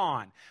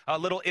 A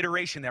little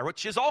iteration there,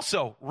 which is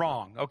also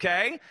wrong,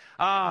 okay?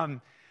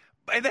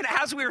 And then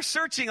as we were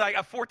searching,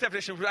 a 4th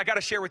definition, I got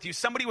to share with you,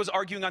 somebody was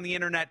arguing on the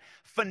internet,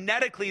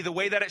 phonetically, the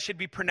way that it should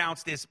be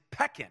pronounced is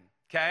peckin,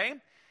 okay?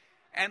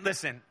 And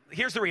listen,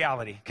 here's the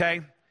reality,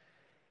 okay?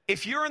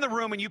 If you're in the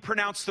room and you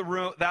pronounce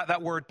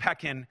that word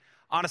peckin,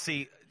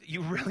 honestly,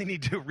 you really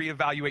need to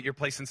reevaluate your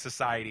place in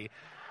society.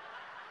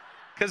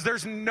 Because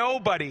there's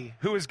nobody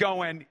who is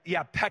going,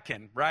 yeah,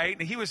 peckin, right?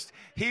 And he was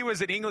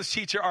an English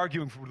teacher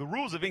arguing for the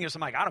rules of English.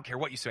 I'm like, I don't care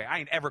what you say. I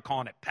ain't ever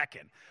calling it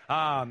peckin.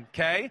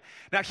 Okay?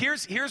 Now,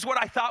 here's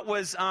what I thought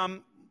was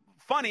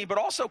funny, but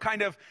also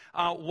kind of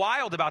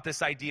wild about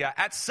this idea.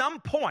 At some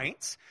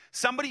point,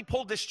 somebody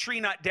pulled this tree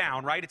nut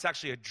down, right? It's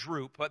actually a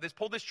drupe, but they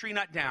pulled this tree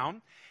nut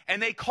down,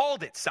 and they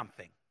called it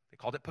something. They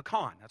called it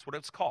pecan. That's what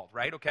it's called,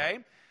 right? Okay?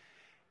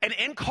 And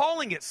in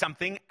calling it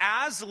something,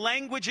 as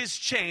languages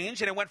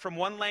changed, and it went from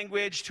one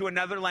language to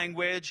another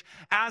language,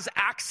 as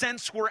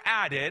accents were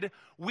added,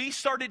 we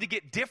started to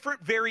get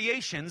different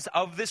variations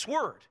of this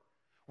word.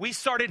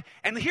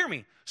 And hear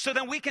me, so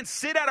then we can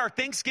sit at our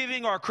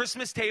Thanksgiving or our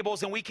Christmas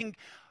tables and we can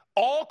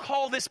all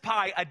call this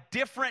pie a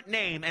different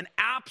name and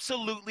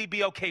absolutely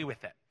be okay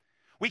with it.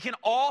 We can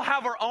all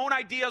have our own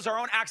ideas, our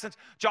own accents.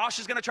 Josh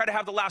is going to try to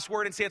have the last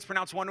word and say it's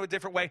pronounced one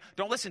different way.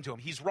 Don't listen to him.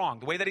 He's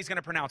wrong. The way that he's going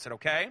to pronounce it,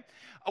 okay?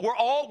 But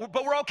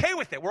we're okay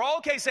with it. We're all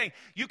okay saying,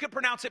 you can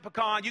pronounce it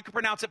pecan, you can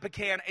pronounce it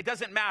pecan. It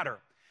doesn't matter.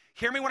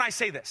 Hear me when I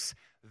say this.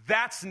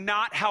 That's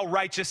not how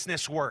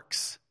righteousness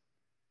works.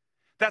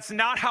 That's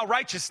not how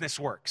righteousness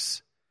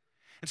works.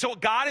 And so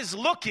God is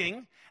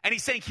looking, and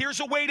he's saying, here's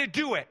a way to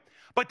do it.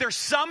 But there's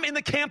some in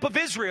the camp of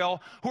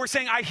Israel who are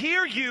saying, I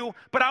hear you,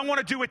 but I want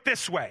to do it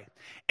this way.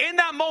 In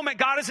that moment,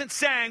 God isn't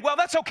saying, well,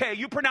 that's okay.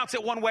 You pronounce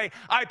it one way,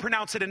 I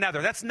pronounce it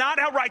another. That's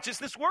not how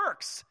righteousness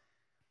works.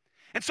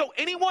 And so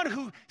anyone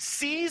who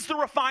sees the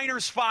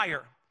refiner's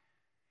fire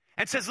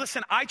and says,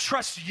 listen, I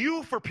trust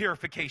you for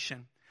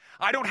purification.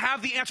 I don't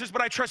have the answers,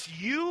 but I trust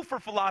you for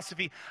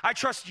philosophy. I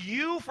trust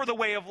you for the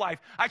way of life.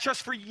 I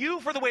trust for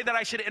you for the way that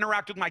I should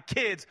interact with my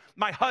kids,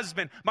 my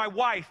husband, my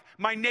wife,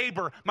 my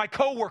neighbor, my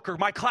coworker,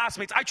 my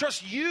classmates. I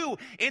trust you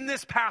in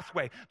this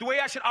pathway, the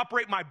way I should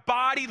operate my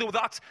body, the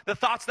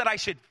thoughts that I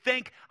should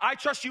think. I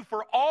trust you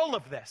for all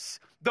of this.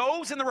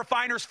 Those in the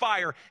refiner's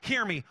fire,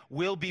 hear me,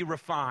 will be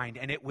refined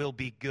and it will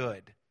be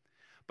good.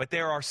 But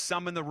there are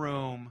some in the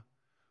room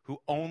who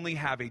only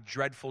have a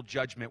dreadful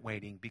judgment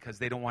waiting because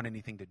they don't want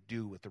anything to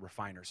do with the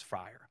refiner's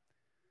fire.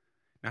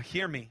 Now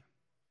hear me.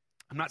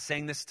 I'm not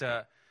saying this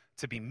to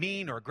to be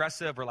mean or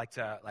aggressive or like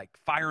to like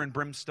fire and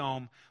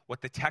brimstone.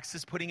 What the text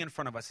is putting in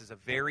front of us is a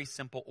very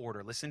simple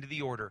order. Listen to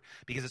the order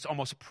because it's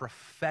almost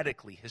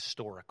prophetically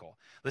historical.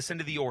 Listen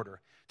to the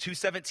order.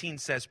 2:17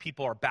 says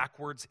people are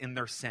backwards in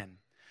their sin.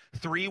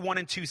 3:1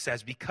 and 2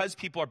 says because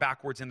people are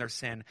backwards in their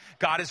sin,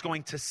 God is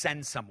going to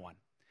send someone.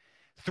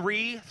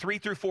 3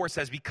 through 4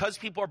 says because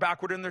people are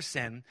backward in their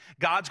sin,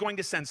 God's going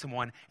to send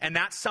someone, and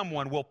that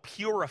someone will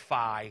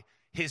purify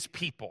his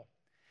people.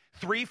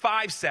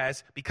 3:5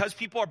 says, because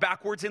people are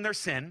backwards in their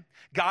sin,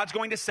 God's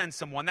going to send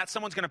someone. That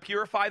someone's going to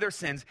purify their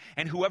sins,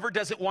 and whoever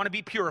doesn't want to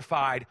be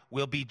purified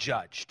will be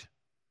judged.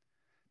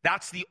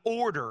 That's the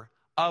order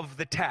of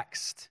the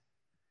text.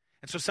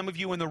 And so some of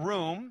you in the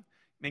room,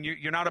 and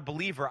you're not a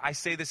believer, I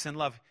say this in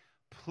love,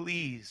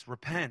 please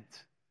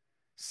repent.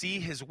 See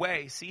his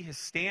way, see his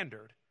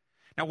standard.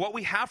 Now, what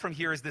we have from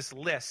here is this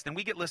list, and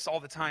we get lists all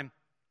the time.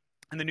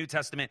 In the New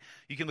Testament,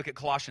 you can look at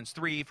Colossians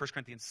 3, 1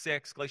 Corinthians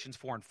 6, Galatians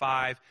 4 and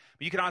 5.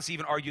 But you can honestly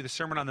even argue the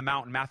Sermon on the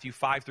Mount in Matthew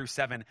 5 through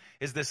 7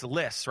 is this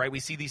list, right? We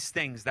see these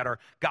things that are,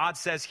 God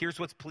says, here's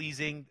what's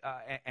pleasing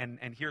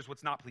and here's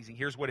what's not pleasing.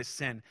 Here's what is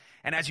sin.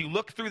 And as you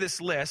look through this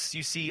list,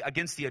 you see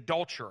against the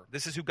adulterer.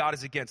 This is who God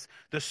is against.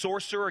 The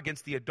sorcerer,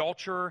 against the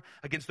adulterer,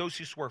 against those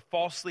who swear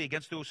falsely,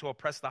 against those who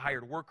oppress the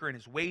hired worker and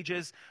his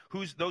wages,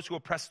 those who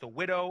oppress the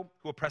widow,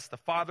 who oppress the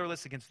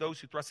fatherless, against those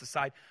who thrust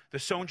aside the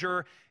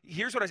sojourner.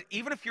 Here's what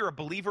even if you're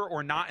a believer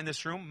or not in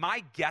this room,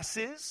 my guess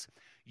is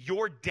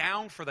you're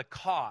down for the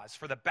cause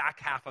for the back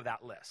half of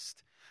that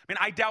list. I mean,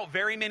 I doubt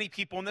very many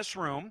people in this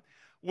room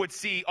would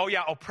see, oh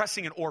yeah,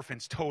 oppressing an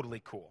orphan's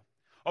totally cool.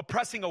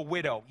 Oppressing a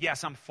widow,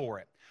 yes, I'm for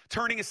it.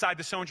 Turning aside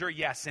the sojourner,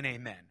 yes and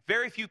amen.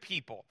 Very few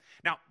people.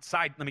 Now,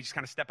 let me just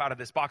kind of step out of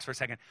this box for a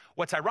second.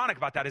 What's ironic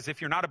about that is if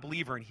you're not a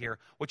believer in here,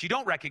 what you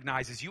don't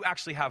recognize is you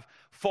actually have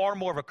far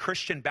more of a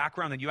Christian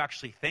background than you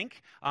actually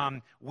think.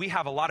 We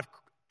have a lot of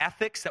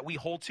ethics that we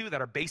hold to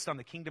that are based on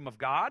the kingdom of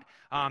God.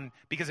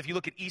 Because if you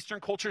look at Eastern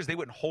cultures, they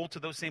wouldn't hold to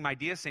those same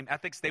ideas, same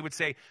ethics. They would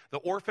say the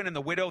orphan and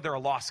the widow, they're a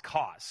lost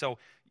cause. So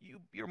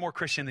you're more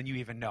Christian than you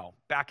even know.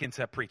 Back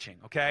into preaching,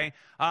 okay?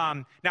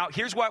 Now,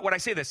 here's what I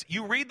say this.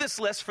 You read this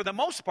list, for the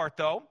most part,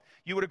 though,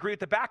 you would agree with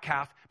the back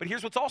half, but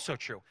here's what's also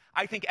true.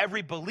 I think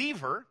every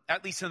believer,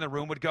 at least in the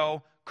room, would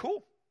go,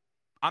 cool,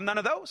 I'm none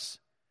of those.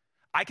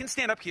 I can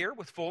stand up here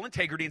with full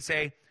integrity and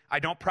say, I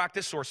don't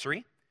practice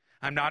sorcery.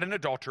 I'm not an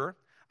adulterer.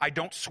 I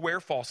don't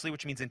swear falsely,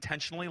 which means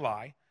intentionally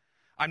lie.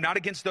 I'm not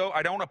against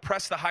I don't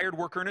oppress the hired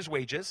worker and his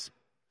wages,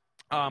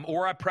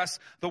 or oppress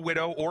the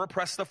widow, or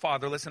oppress the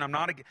fatherless, and I'm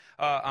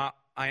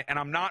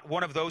not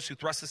one of those who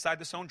thrust aside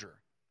the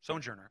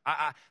sojourner.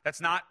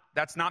 That's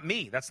not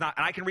me. And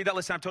I can read that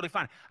list and I'm totally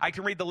fine. I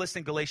can read the list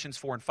in Galatians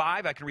 4 and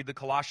 5. I can read the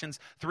Colossians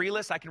 3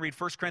 list. I can read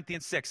 1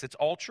 Corinthians 6. It's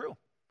all true.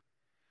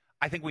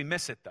 I think we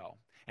miss it though.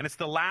 And it's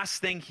the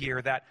last thing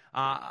here that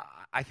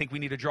I think we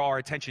need to draw our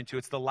attention to.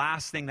 It's the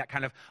last thing that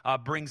kind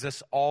of brings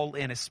us all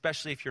in,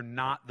 especially if you're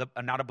not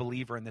a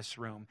believer in this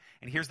room.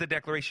 And here's the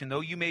declaration.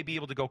 Though you may be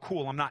able to go,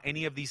 cool, I'm not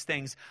any of these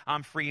things.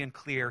 I'm free and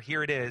clear.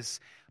 Here it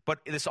is. But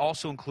this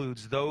also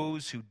includes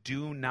those who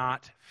do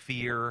not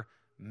fear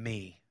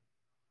me.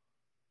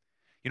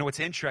 You know, what's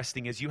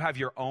interesting is you have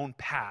your own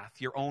path,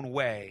 your own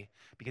way,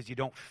 because you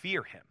don't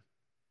fear him.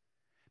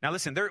 Now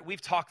listen,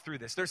 we've talked through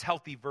this. There's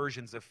healthy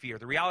versions of fear.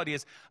 The reality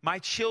is my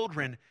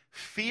children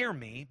fear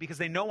me because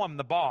they know I'm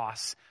the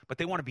boss, but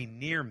they want to be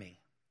near me.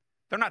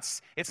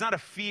 It's not a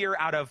fear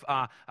out of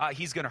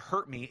he's going to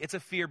hurt me. It's a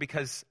fear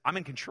because I'm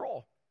in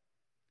control.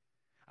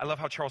 I love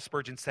how Charles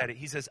Spurgeon said it.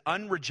 He says,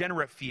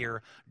 unregenerate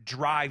fear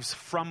drives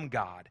from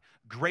God.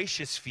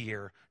 Gracious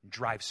fear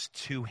drives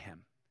to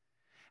him.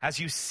 As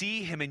you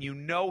see him and you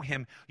know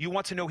him, you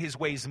want to know his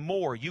ways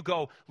more. You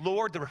go,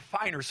 Lord, the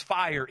refiner's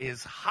fire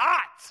is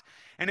hot.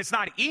 And it's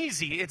not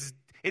easy.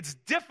 It's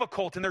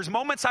difficult. And there's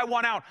moments I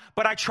want out,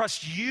 but I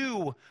trust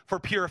you for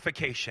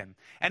purification.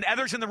 And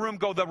others in the room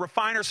go, the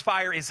refiner's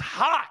fire is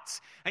hot.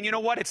 And you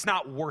know what? It's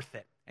not worth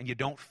it. And you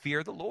don't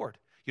fear the Lord.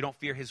 You don't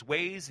fear his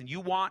ways. And you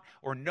want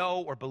or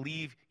know or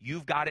believe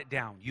you've got it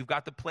down. You've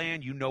got the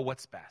plan. You know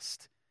what's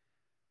best.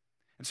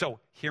 And so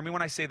hear me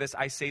when I say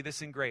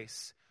this in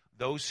grace.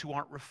 Those who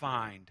aren't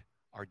refined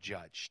are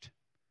judged.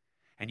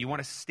 And you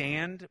want to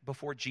stand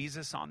before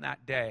Jesus on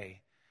that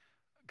day,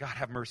 God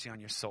have mercy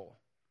on your soul.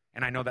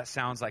 And I know that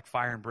sounds like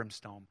fire and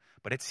brimstone,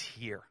 but it's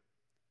here.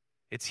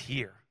 It's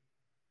here.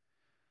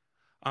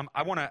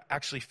 I want to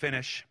actually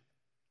finish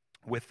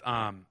with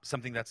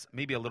something that's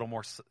maybe a little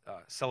more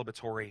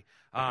celebratory.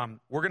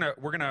 We're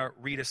gonna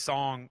read a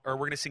song, or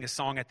we're gonna sing a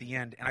song at the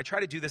end. And I try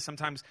to do this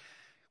sometimes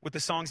with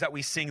the songs that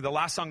we sing. The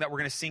last song that we're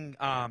gonna sing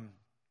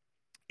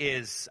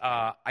is,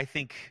 I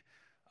think,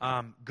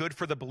 good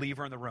for the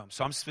believer in the room.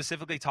 So I'm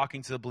specifically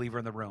talking to the believer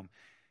in the room.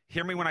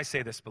 Hear me when I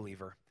say this,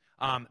 believer.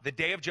 The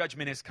day of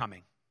judgment is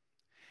coming.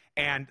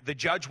 And the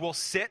judge will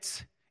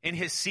sit in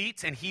his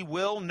seat and he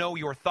will know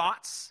your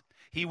thoughts.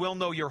 He will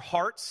know your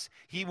hearts.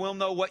 He will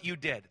know what you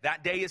did.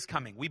 That day is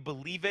coming. We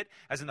believe it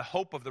as in the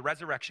hope of the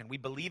resurrection. We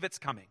believe it's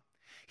coming.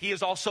 He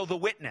is also the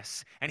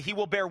witness, and he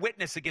will bear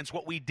witness against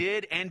what we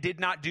did and did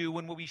not do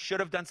when we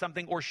should have done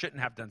something or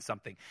shouldn't have done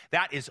something.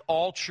 That is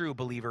all true,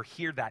 believer.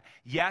 Hear that.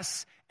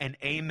 Yes and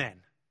amen.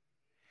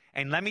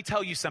 And let me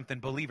tell you something,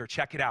 believer.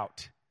 Check it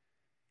out.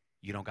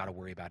 You don't got to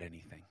worry about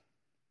anything.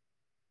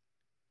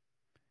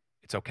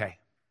 It's okay.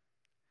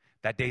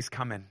 That day's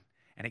coming,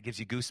 and it gives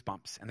you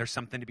goosebumps, and there's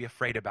something to be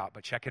afraid about.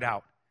 But check it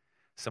out.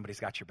 Somebody's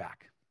got your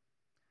back.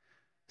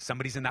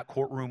 Somebody's in that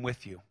courtroom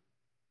with you.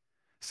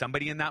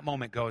 Somebody in that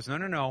moment goes,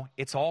 no,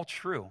 it's all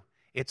true.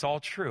 It's all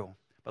true.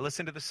 But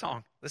listen to the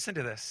song. Listen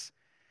to this.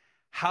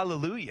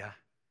 Hallelujah.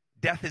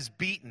 Death is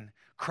beaten.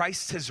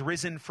 Christ has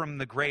risen from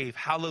the grave.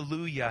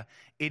 Hallelujah.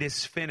 It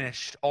is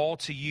finished. All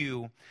to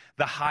you,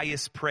 the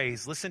highest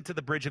praise. Listen to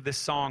the bridge of this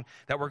song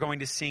that we're going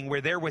to sing.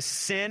 Where there was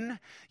sin,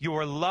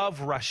 your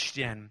love rushed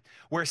in.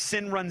 Where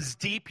sin runs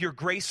deep, your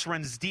grace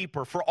runs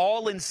deeper. For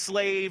all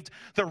enslaved,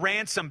 the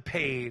ransom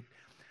paid.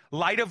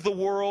 Light of the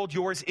world,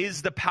 yours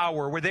is the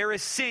power. Where there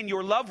is sin,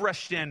 your love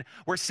rushed in.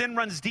 Where sin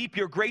runs deep,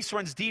 your grace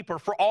runs deeper.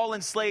 For all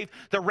enslaved,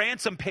 the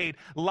ransom paid.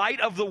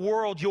 Light of the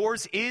world,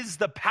 yours is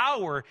the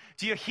power.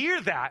 Do you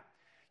hear that?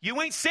 You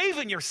ain't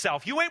saving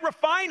yourself. You ain't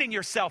refining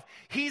yourself.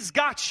 He's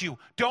got you.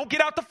 Don't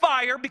get out the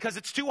fire because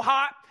it's too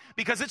hot,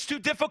 because it's too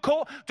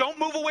difficult. Don't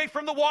move away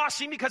from the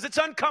washing because it's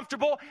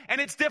uncomfortable and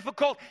it's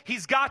difficult.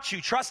 He's got you.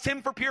 Trust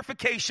him for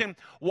purification.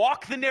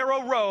 Walk the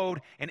narrow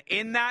road, and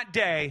in that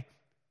day,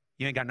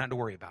 you ain't got nothing to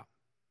worry about.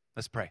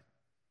 Let's pray.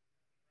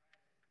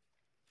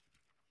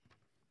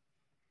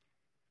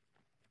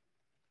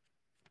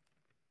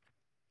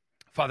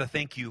 Father,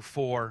 thank you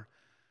for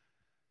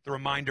the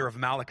reminder of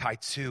Malachi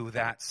 2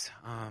 that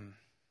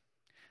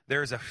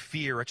there is a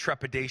fear, a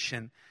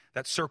trepidation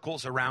that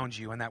circles around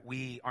you, and that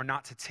we are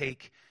not to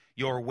take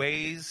your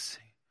ways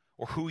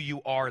or who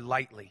you are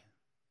lightly.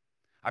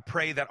 I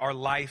pray that our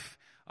life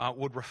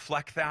would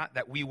reflect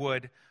that we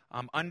would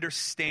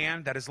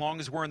understand that as long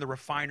as we're in the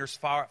refiner's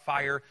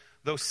fire,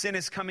 though sin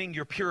is coming,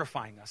 you're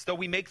purifying us. Though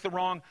we make the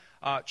wrong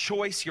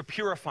choice, you're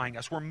purifying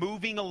us. We're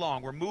moving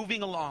along,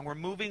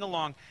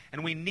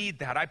 and we need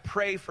that. I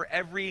pray for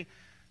every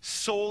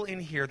soul in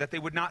here that they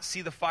would not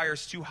see the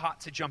fires too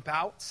hot to jump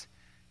out.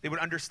 They would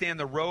understand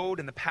the road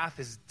and the path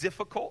is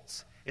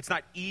difficult. It's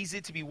not easy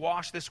to be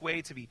washed this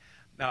way, to be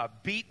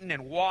beaten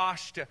and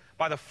washed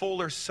by the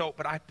fuller's soap.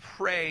 But I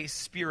pray,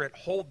 Spirit,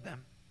 hold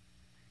them.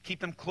 Keep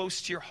them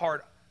close to your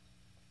heart.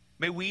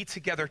 May we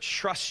together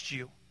trust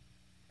you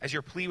as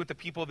your plea with the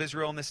people of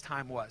Israel in this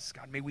time was.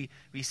 God, may we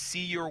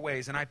see your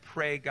ways. And I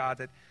pray, God,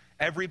 that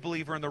every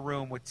believer in the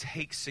room would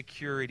take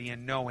security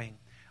in knowing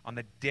on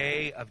the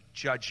day of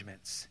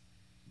judgments,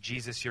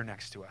 Jesus, you're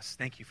next to us.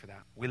 Thank you for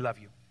that. We love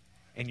you.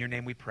 In your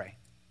name we pray.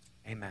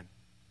 Amen.